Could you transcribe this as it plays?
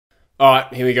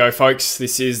Alright, here we go, folks.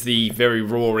 This is the very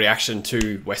raw reaction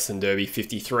to Western Derby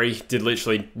 53. Did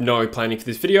literally no planning for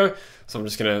this video, so I'm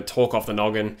just going to talk off the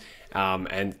noggin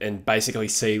and basically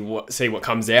see what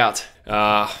comes out.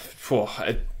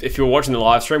 If you were watching the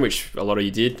live stream, which a lot of you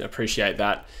did, appreciate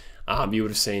that, you would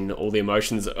have seen all the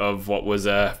emotions of what was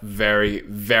a very,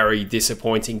 very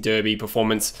disappointing Derby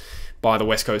performance by the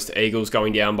West Coast Eagles,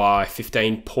 going down by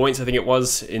 15 points, I think it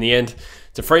was, in the end,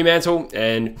 to Fremantle.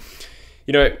 And,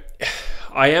 you know,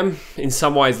 I am in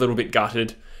some ways a little bit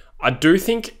gutted. I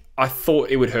thought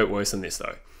it would hurt worse than this,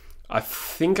 though. I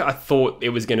thought it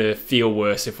was going to feel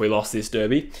worse if we lost this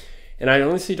derby. And I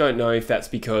honestly don't know if that's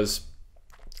because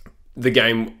the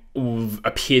game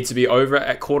appeared to be over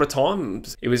at quarter time.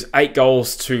 It was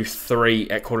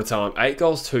 8-3 at quarter time,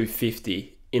 8-50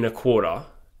 in a quarter.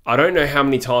 I don't know how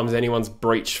many times anyone's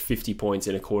breached 50 points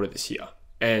in a quarter this year.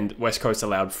 And West Coast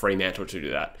allowed Fremantle to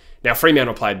do that. Now,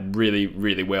 Fremantle played really,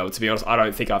 really well. To be honest, I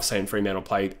don't think I've seen Fremantle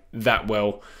play that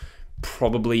well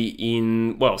probably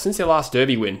since their last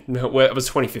Derby win. It was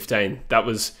 2015. That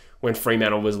was when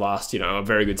Fremantle was last, a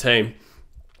very good team.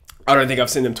 I don't think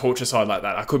I've seen them torch a side like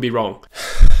that. I could be wrong.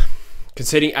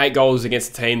 Conceding 8 goals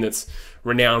against a team that's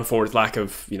renowned for its lack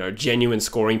of, genuine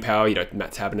scoring power.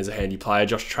 Matt Tappen is a handy player.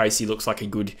 Josh Tracy looks like a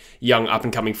good young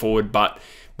up-and-coming forward, but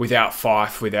without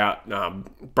Fife, without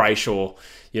Brayshaw,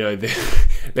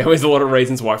 there was a lot of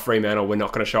reasons why Fremantle were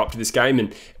not going to show up to this game.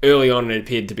 And early on, it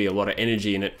appeared to be a lot of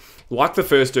energy in it. Like the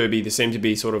first derby, there seemed to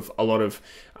be sort of a lot of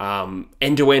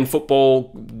end-to-end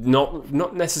football,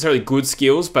 not necessarily good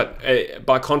skills, but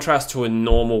by contrast to a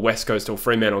normal West Coast or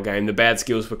Fremantle game, the bad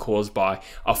skills were caused by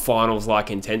a finals-like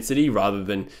intensity rather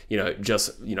than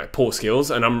just poor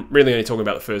skills. And I'm really only talking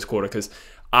about the first quarter because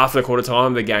after the quarter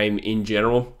time, the game in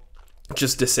general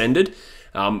just descended.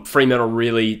 Fremantle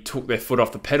really took their foot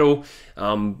off the pedal,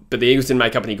 but the Eagles didn't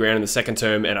make up any ground in the second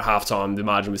term, and at halftime the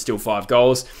margin was still 5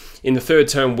 goals. In the third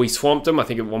term, we swamped them. I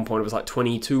think at one point it was like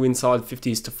 22 inside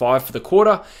 50s to 5 for the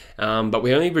quarter, but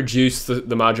we only reduced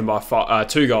the margin by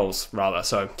 2 goals, rather,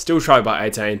 so still trailed by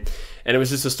 18. And it was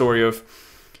just a story of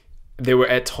there were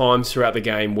at times throughout the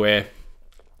game where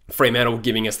Fremantle were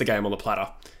giving us the game on the platter.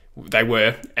 They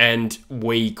were, and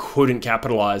we couldn't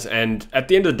capitalise. And at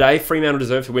the end of the day, Fremantle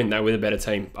deserved to win. They were the better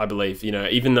team, I believe.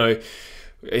 Even though,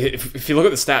 if you look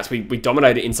at the stats, we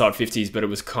dominated inside 50s, but it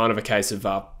was kind of a case of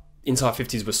inside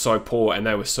 50s were so poor and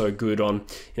they were so good on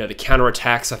the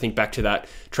counter-attacks. I think back to that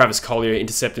Travis Collier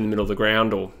intercept in the middle of the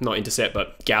ground, or not intercept,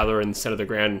 but gather in the centre of the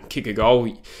ground and kick a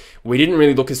goal. We didn't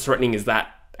really look as threatening as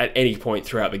that at any point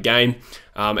throughout the game,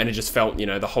 and it just felt,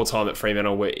 the whole time that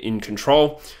Fremantle were in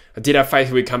control. I did have faith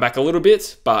we'd come back a little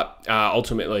bit, but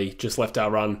ultimately just left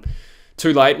our run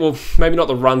too late. Well, maybe not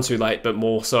the run too late, but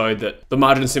more so that the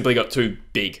margin simply got too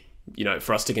big,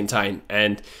 for us to contain.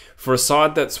 And for a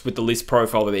side that's with the list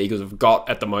profile that the Eagles have got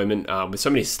at the moment, with so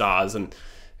many stars, and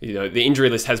the injury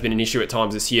list has been an issue at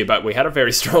times this year, but we had a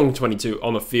very strong 22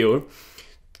 on the field.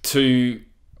 To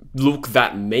look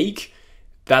that meek,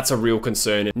 that's a real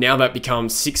concern. Now that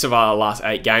becomes 6 of our last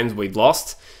 8 games we've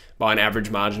lost by an average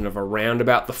margin of around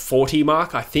about the 40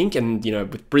 mark, I think. And,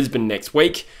 with Brisbane next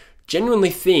week,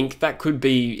 genuinely think that could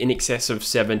be in excess of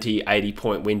 70, 80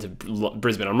 point win to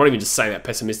Brisbane. I'm not even just saying that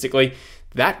pessimistically.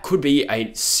 That could be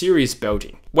a serious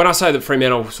belting. When I say that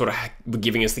Fremantle sort of were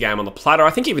giving us the game on the platter, I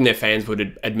think even their fans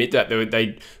would admit that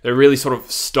they really sort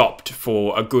of stopped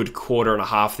for a good quarter and a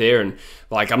half there. And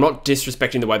I'm not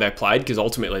disrespecting the way they played, because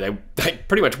ultimately they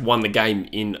pretty much won the game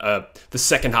in the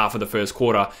second half of the first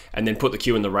quarter and then put the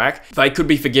cue in the rack. They could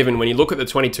be forgiven when you look at the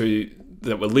 22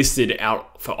 that were listed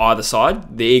out for either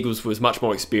side. The Eagles was much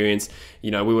more experienced. We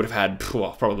would have had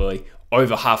probably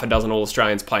over half a dozen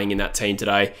All-Australians playing in that team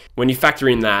today. When you factor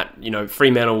in that,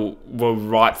 Fremantle were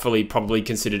rightfully probably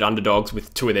considered underdogs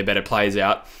with 2 of their better players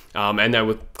out, and they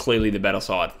were clearly the better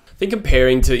side. I think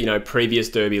comparing to, previous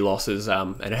Derby losses,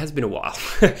 and it has been a while,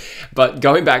 but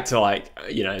going back to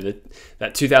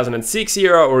that 2006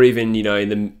 era, or even, in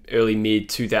the early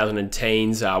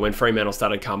mid-2010s, when Fremantle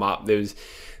started to come up, there was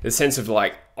the sense of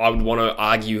I would want to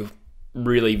argue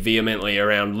really vehemently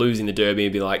around losing the Derby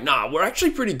and be like, nah, we're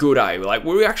actually pretty good, eh?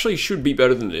 We actually should be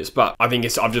better than this. But I think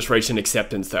I've just reached an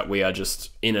acceptance that we are just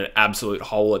in an absolute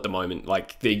hole at the moment.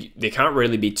 There can't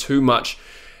really be too much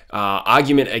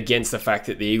argument against the fact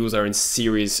that the Eagles are in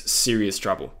serious, serious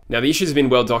trouble. Now, the issues have been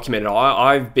well documented.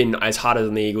 I've been as hard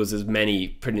on the Eagles as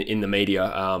many in the media.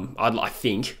 I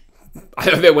think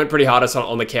they went pretty hard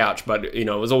on the couch, but it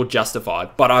was all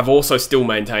justified. But I've also still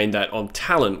maintained that on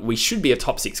talent, we should be a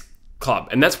top 6 club,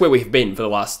 and that's where we've been for the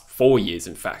last 4 years.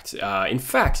 In fact,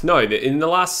 no, in the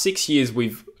last 6 years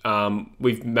we've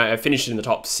we've finished in the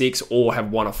top 6 or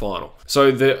have won a final.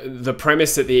 So the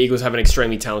premise that the Eagles have an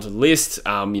extremely talented list,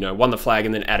 won the flag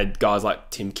and then added guys like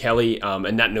Tim Kelly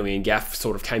and Nat Nui and Gaff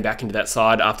sort of came back into that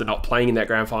side after not playing in that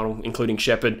grand final, including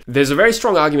Shepherd. There's a very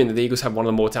strong argument that the Eagles have one of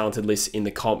the more talented lists in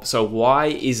the comp. So why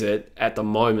is it at the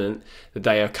moment that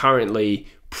they are currently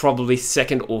probably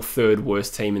second or third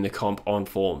worst team in the comp on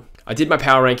form? I did my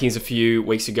power rankings a few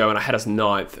weeks ago and I had us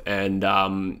 9th,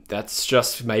 and that's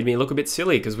just made me look a bit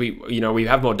silly because we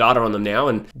have more data on them now,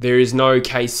 and there is no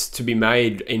case to be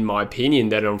made, in my opinion,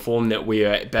 that on form that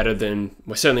we're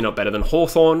certainly not better than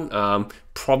Hawthorn,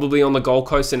 probably on the Gold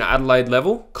Coast and Adelaide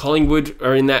level. Collingwood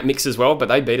are in that mix as well, but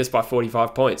they beat us by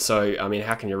 45 points. So, I mean,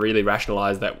 how can you really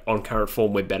rationalise that on current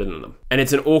form we're better than them? And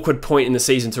it's an awkward point in the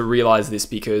season to realise this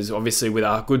because obviously with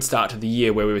our good start to the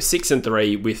year where we were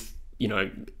 6-3 with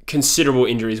considerable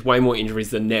injuries, way more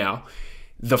injuries than now,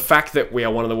 the fact that we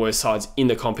are one of the worst sides in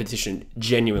the competition,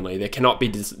 genuinely, there cannot be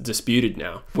disputed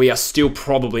now. We are still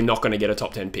probably not going to get a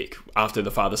top 10 pick after the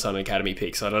father-son academy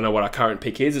picks. I don't know what our current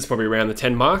pick is. It's probably around the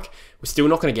 10 mark. We're still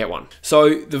not going to get one.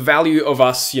 So the value of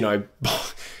us,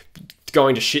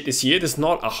 going to shit this year, there's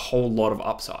not a whole lot of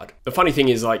upside. The funny thing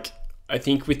is, I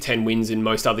think with 10 wins in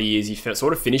most other years, you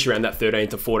sort of finish around that 13th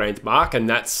to 14th mark, and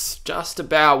that's just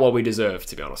about what we deserve,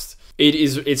 to be honest.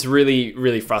 It's really,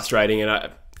 really frustrating,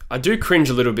 and I do cringe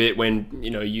a little bit when,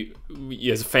 you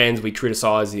as fans, we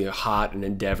criticise the heart and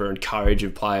endeavour and courage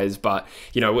of players, but,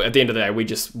 at the end of the day, we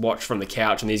just watch from the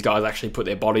couch and these guys actually put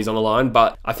their bodies on the line.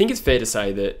 But I think it's fair to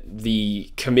say that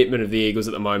the commitment of the Eagles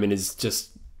at the moment is just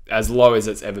as low as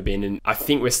it's ever been, and I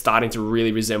think we're starting to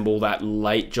really resemble that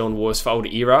late John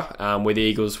Worsfold era, where the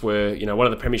Eagles were, one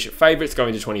of the premiership favourites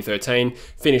going to 2013,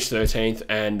 finished 13th,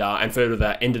 and further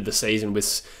that ended the season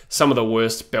with some of the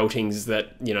worst beltings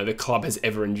that the club has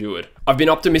ever endured. I've been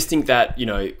optimistic that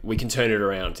we can turn it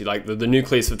around. Like the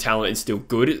nucleus of talent is still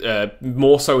good,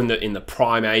 more so in the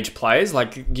prime age players,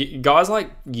 like guys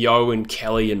like Yo and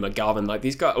Kelly and McGovern, like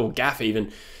these guys, or Gaff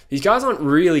even. These guys aren't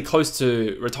really close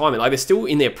to retirement. Like, they're still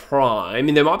in their prime. I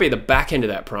mean, there might be at the back end of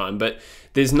that prime, but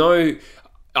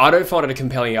I don't find it a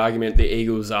compelling argument the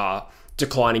Eagles are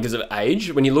declining because of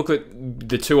age. When you look at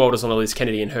the two oldest on the list,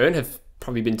 Kennedy and Hearn, have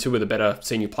probably been two of the better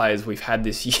senior players we've had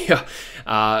this year,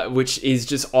 which is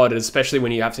just odd, especially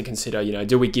when you have to consider,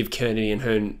 do we give Kennedy and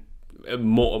Hearn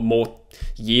more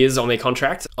years on their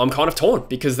contract? I'm kind of torn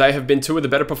because they have been two of the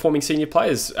better performing senior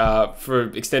players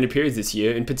for extended periods this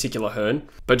year, in particular Hearn.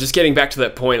 But just getting back to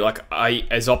that point,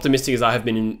 as optimistic as I have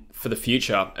been for the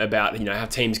future about how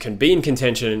teams can be in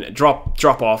contention, drop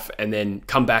off, and then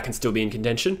come back and still be in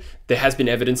contention, there has been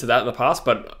evidence of that in the past.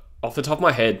 But off the top of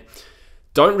my head,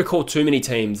 don't recall too many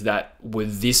teams that were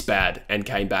this bad and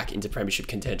came back into premiership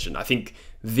contention. I think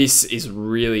this is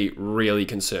really, really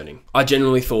concerning. I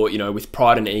genuinely thought, with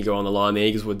pride and ego on the line, the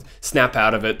Eagles would snap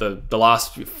out of it. The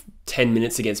last 10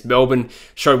 minutes against Melbourne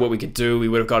showed what we could do. We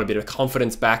would have got a bit of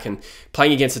confidence back, and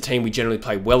playing against a team we generally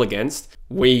play well against,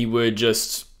 we were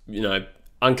just,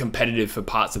 uncompetitive for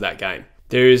parts of that game.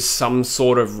 There is some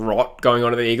sort of rot going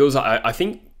on at the Eagles. I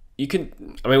think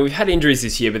we've had injuries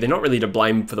this year, but they're not really to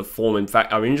blame for the form. In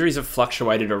fact, our injuries have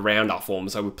fluctuated around our form,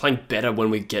 so we're playing better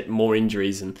when we get more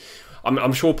injuries, and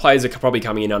I'm sure players are probably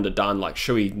coming in underdone. Like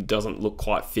Shuey doesn't look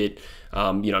quite fit.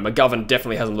 McGovern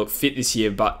definitely hasn't looked fit this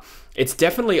year, but it's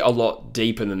definitely a lot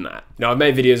deeper than that. I've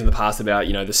made videos in the past about,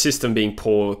 the system being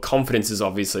poor, confidence is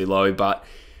obviously low, but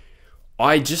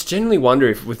I just genuinely wonder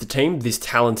if with the team this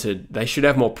talented, they should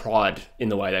have more pride in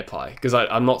the way they play, because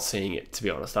I'm not seeing it, to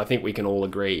be honest. I think we can all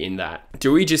agree in that.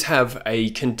 Do we just have a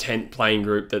content playing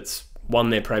group that's won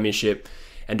their premiership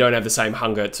and don't have the same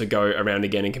hunger to go around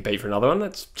again and compete for another one?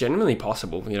 That's genuinely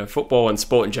possible. Football and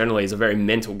sport in generally is a very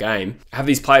mental game. Have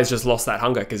these players just lost that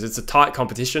hunger? Because it's a tight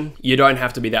competition. You don't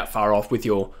have to be that far off with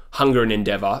your hunger and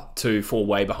endeavour to fall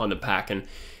way behind the pack. And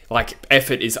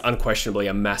effort is unquestionably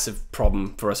a massive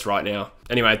problem for us right now.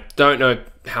 Anyway, don't know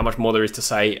how much more there is to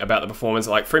say about the performance.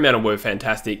 Fremantle were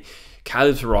fantastic.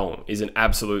 Caleb Tarong is an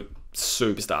absolute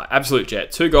superstar, absolute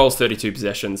jet. 2 goals, 32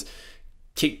 possessions.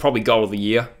 Kicked probably goal of the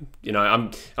year.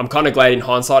 I'm kind of glad in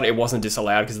hindsight it wasn't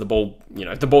disallowed because the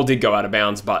ball did go out of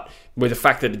bounds, but with the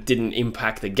fact that it didn't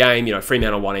impact the game,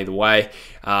 Fremantle won either way.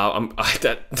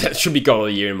 That should be goal of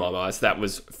the year in my eyes. That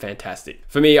was fantastic.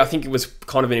 For me, I think it was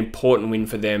kind of an important win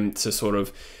for them to sort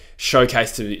of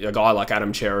showcase to a guy like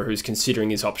Adam Cerra who's considering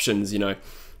his options.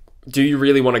 Do you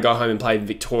really want to go home and play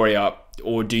Victoria,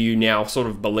 or do you now sort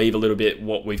of believe a little bit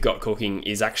what we've got cooking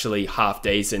is actually half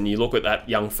decent? You look at that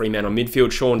young Fremantle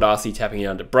midfield, Sean Darcy tapping it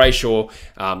under Brayshaw,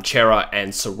 Cerra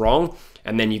and Sarong,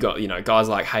 and then you got guys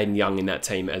like Hayden Young in that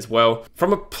team as well.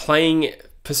 From a playing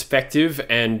perspective,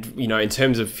 and in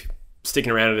terms of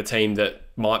sticking around at a team that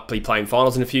might be playing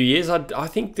finals in a few years, I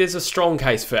think there's a strong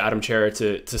case for Adam Cerra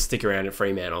to stick around at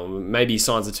Fremantle. Maybe he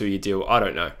signs a 2-year deal, I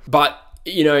don't know. But,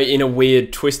 in a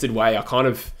weird, twisted way,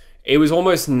 it was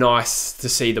almost nice to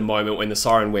see the moment when the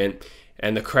siren went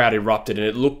and the crowd erupted, and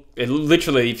it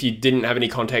literally, if you didn't have any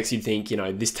context, you'd think,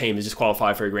 this team has just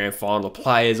qualified for a grand final. The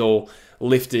players all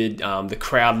lifted, the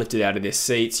crowd lifted out of their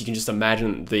seats. You can just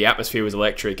imagine the atmosphere was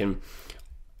electric, and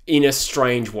in a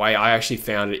strange way, I actually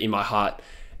found it in my heart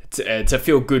to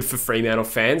feel good for Fremantle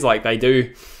fans. Like, they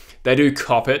do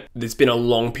cop it. There's been a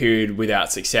long period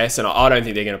without success, and I don't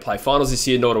think they're going to play finals this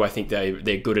year, nor do I think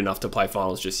they're good enough to play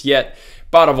finals just yet.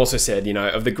 But I've also said,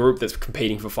 of the group that's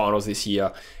competing for finals this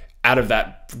year, out of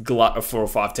that glut of 4 or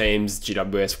 5 teams,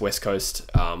 GWS, West Coast,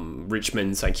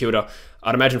 Richmond, St Kilda,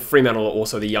 I'd imagine Fremantle are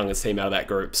also the youngest team out of that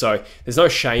group. So there's no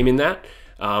shame in that.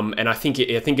 And I think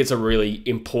it's a really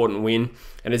important win.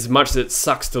 And as much as it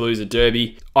sucks to lose a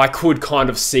derby, I could kind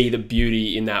of see the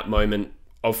beauty in that moment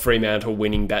of Fremantle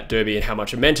winning that derby and how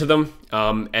much it meant to them.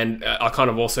 And I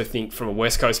kind of also think from a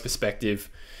West Coast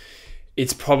perspective,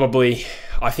 it's probably,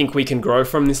 I think we can grow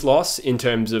from this loss in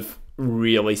terms of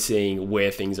really seeing where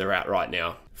things are at right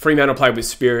now. Fremantle played with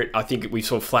spirit. I think we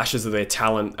saw flashes of their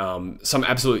talent, some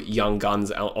absolute young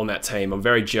guns on that team. I'm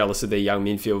very jealous of their young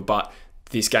midfield, but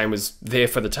this game was there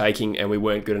for the taking and we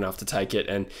weren't good enough to take it.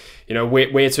 And,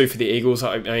 where to for the Eagles?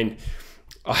 I mean,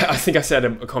 I think I said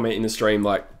a comment in the stream,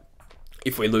 like,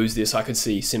 if we lose this, I could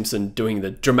see Simpson doing the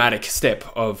dramatic step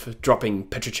of dropping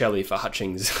Petruccelli for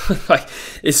Hutchings. Like,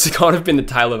 it's kind of been the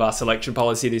tale of our selection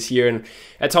policy this year, and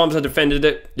at times I defended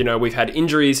it. We've had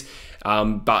injuries,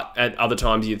 but at other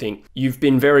times you think you've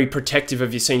been very protective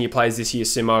of your senior players this year,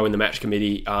 Simo, and the match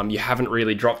committee. You haven't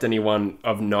really dropped anyone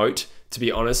of note, to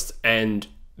be honest, and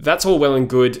that's all well and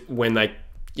good when they,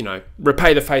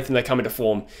 repay the faith and they come into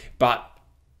form. But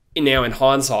now in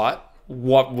hindsight,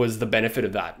 what was the benefit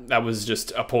of that? That was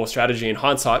just a poor strategy in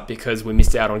hindsight, because we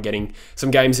missed out on getting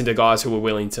some games into guys who were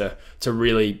willing to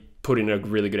really put in a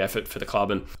really good effort for the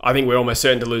club. And I think we're almost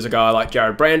certain to lose a guy like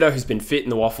Jared Brander, who's been fit in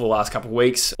the waffle the last couple of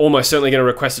weeks. Almost certainly going to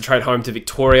request a trade home to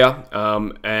Victoria,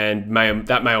 and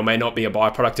that may or may not be a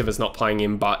byproduct of us not playing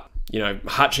him. But,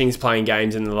 Hutchings playing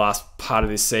games in the last part of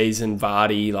this season,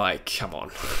 Vardy, like, come on.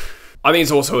 I think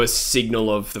it's also a signal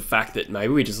of the fact that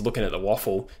maybe we're just looking at the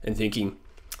waffle and thinking,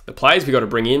 the players we got to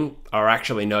bring in are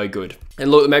actually no good.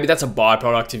 And look, maybe that's a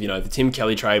byproduct of, the Tim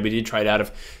Kelly trade. We did trade out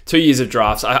of 2 years of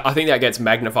drafts. I think that gets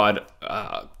magnified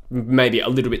maybe a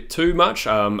little bit too much.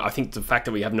 I think the fact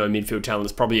that we have no midfield talent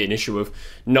is probably an issue of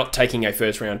not taking a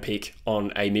first-round pick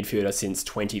on a midfielder since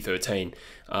 2013.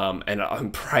 And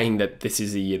I'm praying that this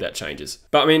is the year that changes.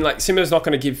 But I mean, like, Simo's not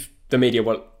going to give the media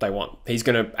what they want. He's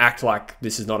going to act like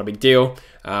this is not a big deal.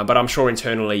 But I'm sure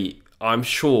internally,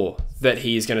 that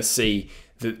he is going to see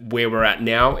that where we're at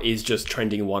now is just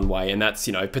trending one way, and that's,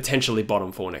 potentially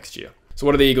bottom 4 next year. So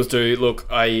what do the Eagles do? Look,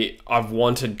 I've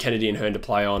wanted Kennedy and Hearn to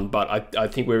play on, but I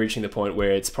think we're reaching the point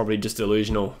where it's probably just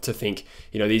delusional to think,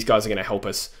 these guys are going to help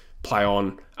us play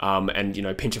on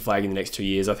and, pinch a flag in the next 2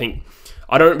 years.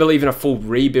 I don't believe in a full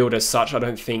rebuild as such. I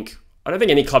don't think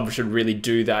any club should really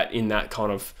do that in that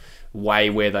kind of way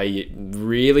where they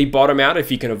really bottom out. If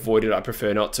you can avoid it, I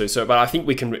prefer not to. But I think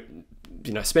we can,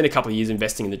 spend a couple of years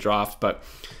investing in the draft, but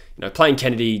playing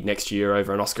Kennedy next year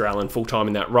over an Oscar Allen full-time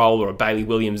in that role, or a Bailey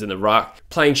Williams in the ruck,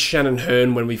 playing Shannon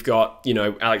Hearn when we've got,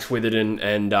 Alex Witherden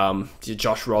and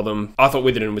Josh Rotham. I thought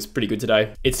Witherden was pretty good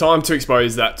today. It's time to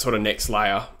expose that sort of next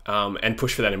layer and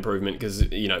push for that improvement, because,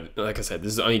 like I said,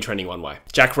 this is only trending one way.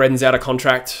 Jack Redden's out of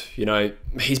contract.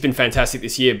 He's been fantastic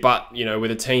this year, but,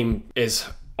 with a team as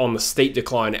on the steep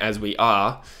decline as we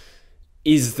are,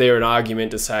 is there an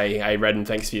argument to say, hey, Redden,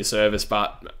 thanks for your service,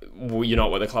 but you're not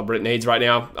what the club needs right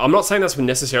now? I'm not saying that's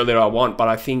necessarily what I want, but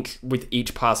I think with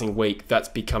each passing week, that's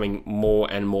becoming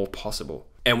more and more possible.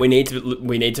 And we need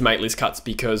to make list cuts,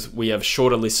 because we have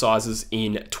shorter list sizes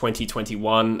in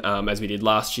 2021 as we did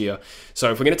last year.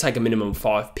 So if we're going to take a minimum of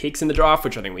 5 picks in the draft,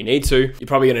 which I think we need to, you're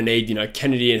probably going to need,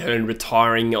 Kennedy and Hearn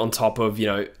retiring on top of,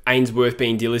 Ainsworth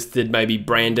being delisted, maybe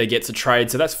Brander gets a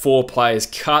trade. So that's 4 players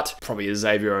cut. Probably a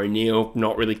Xavier O'Neill,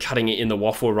 not really cutting it in the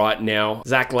waffle right now.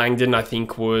 Zach Langdon, I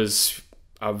think, was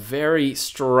a very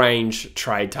strange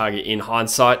trade target in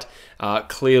hindsight.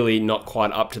 Clearly not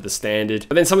quite up to the standard.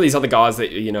 But then some of these other guys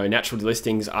that, natural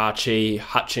listings, Archie,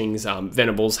 Hutchings,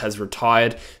 Venables has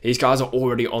retired. These guys are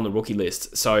already on the rookie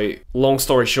list. So long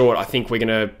story short, I think we're going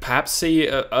to perhaps see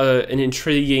an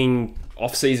intriguing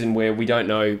off-season where we don't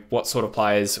know what sort of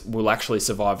players will actually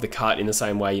survive the cut in the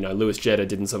same way, Lewis Jetta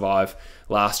didn't survive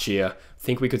last year. I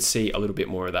think we could see a little bit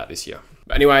more of that this year.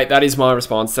 But anyway, that is my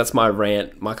response. That's my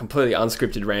rant, my completely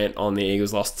unscripted rant on the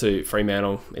Eagles loss to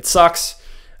Fremantle. It sucks,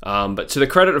 but to the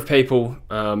credit of people,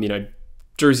 you know,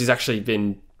 Drew's actually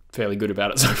been fairly good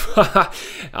about it so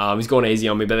far. He's gone easy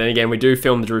on me, but then again, we do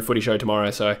film the True Footy show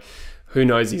tomorrow, so who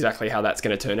knows exactly how that's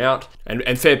going to turn out.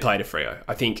 And fair play to Freo.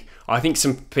 I think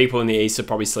some people in the East are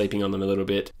probably sleeping on them a little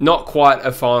bit. Not quite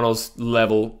a finals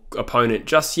level opponent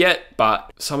just yet,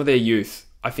 but some of their youth,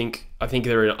 I think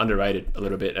they're underrated a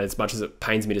little bit, as much as it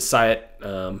pains me to say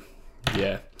it.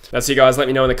 Yeah. That's it, guys. Let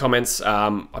me know in the comments.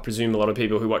 I presume a lot of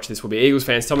people who watch this will be Eagles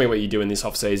fans. Tell me what you do in this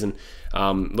off-season.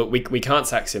 Look, we can't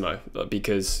sack Simo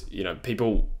because, you know,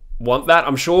 people want that,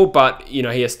 I'm sure, but, you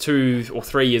know, he has 2 or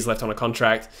 3 years left on a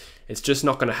contract. It's just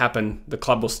not going to happen. The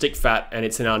club will stick fat, and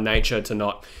it's in our nature to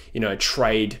not, you know,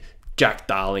 trade Jack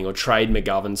Darling or trade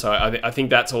McGovern. So I think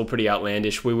that's all pretty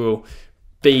outlandish. We will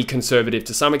be conservative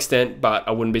to some extent, but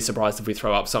I wouldn't be surprised if we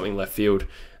throw up something left field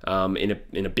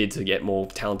in a bid to get more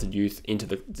talented youth into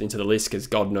the list, because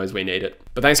God knows we need it.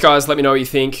 But thanks, guys. Let me know what you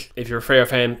think. If you're a Freo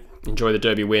fan, enjoy the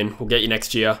Derby win. We'll get you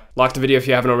next year. Like the video if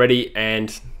you haven't already,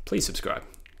 and please subscribe.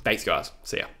 Thanks, guys.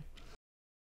 See ya.